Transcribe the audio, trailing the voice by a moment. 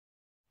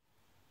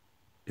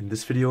In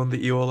this video in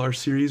the EOLR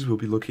series, we'll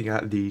be looking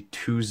at the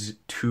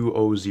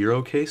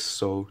 2-0 case,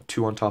 so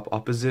 2 on top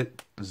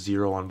opposite,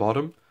 0 on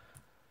bottom.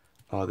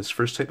 This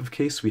first type of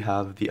case, we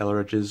have the LR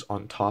edges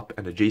on top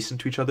and adjacent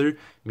to each other,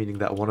 meaning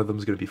that one of them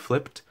is going to be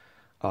flipped.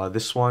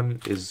 This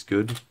one is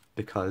good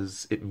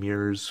because it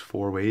mirrors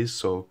 4 ways,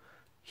 so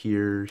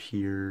here,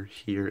 here,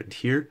 here, and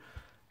here.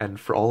 And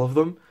for all of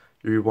them,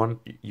 you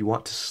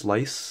want to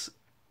slice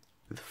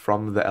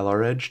from the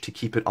LR edge to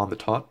keep it on the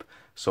top.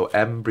 So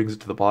M brings it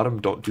to the bottom,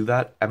 don't do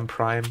that. M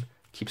prime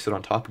keeps it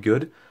on top,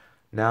 good.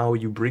 Now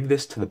you bring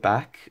this to the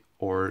back,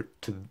 or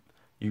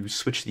you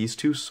switch these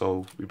two,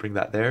 so we bring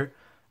that there,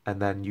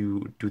 and then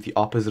you do the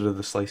opposite of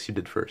the slice you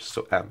did first,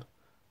 so M.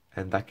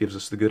 And that gives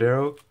us the good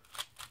arrow.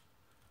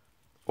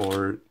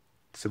 Or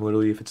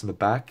similarly, if it's in the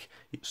back,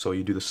 so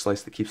you do the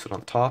slice that keeps it on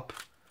the top,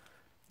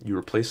 you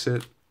replace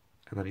it,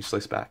 and then you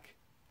slice back.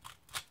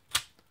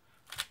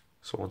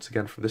 So once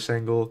again from this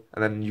angle,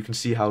 and then you can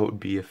see how it would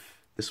be if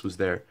this was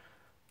there.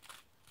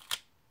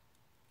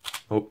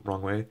 Oh,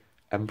 wrong way.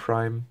 M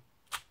prime,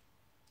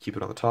 keep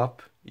it on the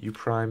top. U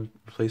prime,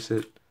 replace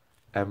it.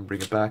 M,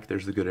 bring it back.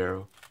 There's the good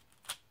arrow.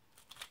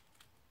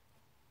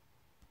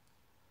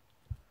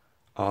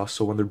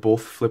 So when they're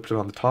both flipped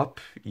on the top,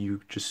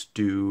 you just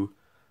do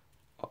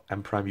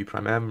M prime, U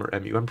prime, M, or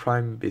M, U, M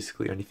prime.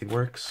 Basically anything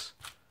works.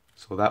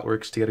 So that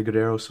works to get a good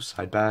arrow, so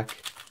side back.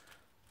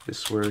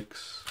 This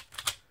works.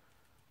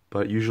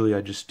 But usually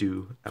I just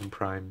do M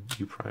prime,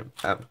 U prime,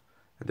 M.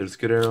 And there's a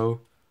good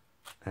arrow.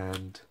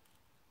 And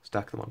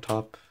stack them on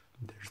top,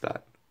 there's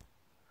that.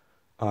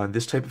 In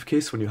this type of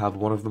case, when you have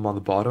one of them on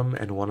the bottom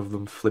and one of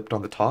them flipped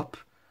on the top,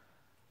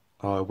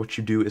 what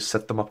you do is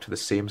set them up to the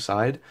same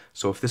side.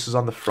 So if this is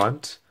on the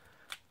front,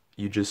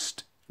 you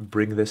just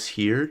bring this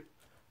here,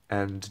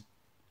 and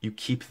you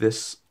keep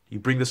this, you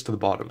bring this to the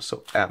bottom,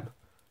 so M,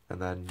 and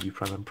then U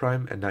prime, M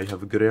prime, and now you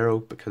have a good arrow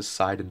because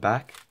side and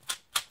back.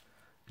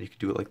 And you can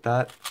do it like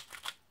that.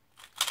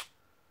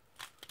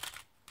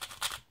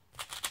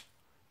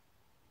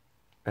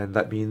 And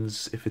that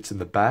means if it's in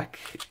the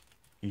back,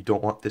 you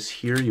don't want this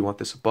here, you want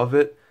this above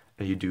it,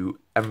 and you do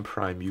M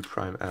prime, U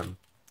prime, M,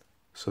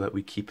 so that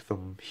we keep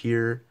them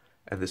here,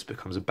 and this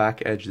becomes a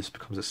back edge, this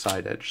becomes a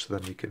side edge, so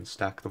then we can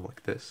stack them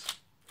like this.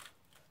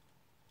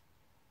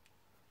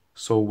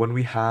 So when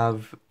we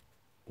have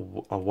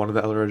one of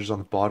the LR edges on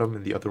the bottom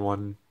and the other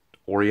one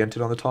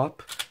oriented on the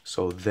top,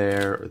 so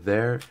there or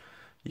there,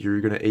 you're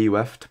going to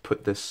AUF to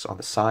put this on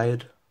the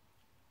side,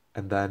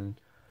 and then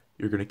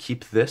you're going to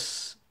keep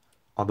this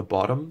on the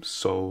bottom,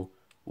 so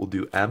we'll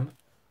do M,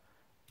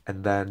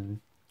 and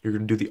then you're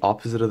going to do the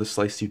opposite of the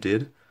slice you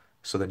did,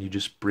 so then you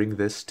just bring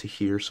this to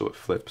here so it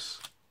flips,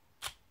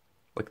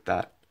 like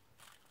that.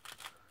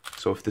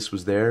 So if this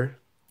was there,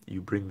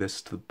 you bring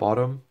this to the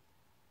bottom,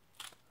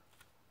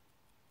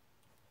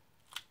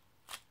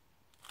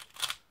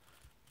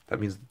 that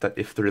means that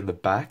if they're in the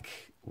back,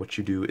 what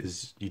you do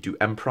is you do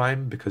M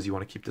prime because you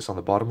want to keep this on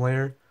the bottom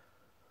layer,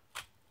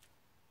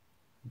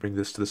 bring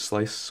this to the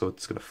slice so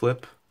it's going to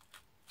flip,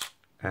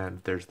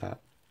 and there's that.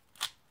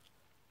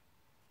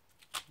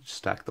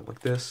 Stack them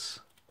like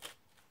this.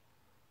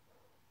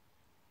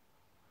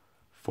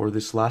 For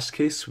this last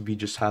case, we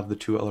just have the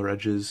two LR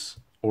edges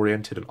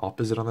oriented and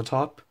opposite on the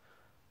top.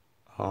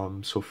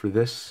 So for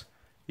this,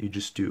 you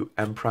just do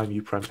M prime,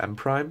 U prime, M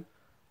prime,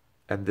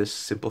 and this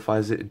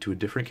simplifies it into a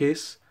different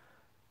case.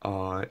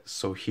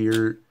 So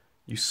here,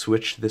 you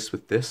switch this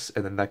with this,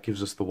 and then that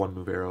gives us the one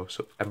move arrow.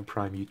 So M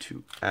prime,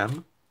 U2,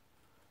 M.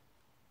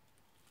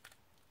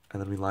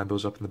 And then we line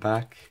those up in the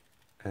back,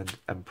 and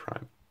M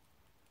prime.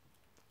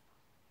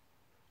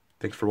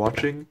 Thanks for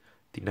watching.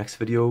 The next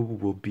video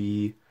will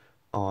be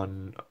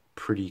on a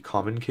pretty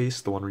common case,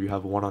 the one where you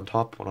have one on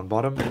top, one on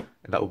bottom, and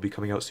that will be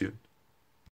coming out soon.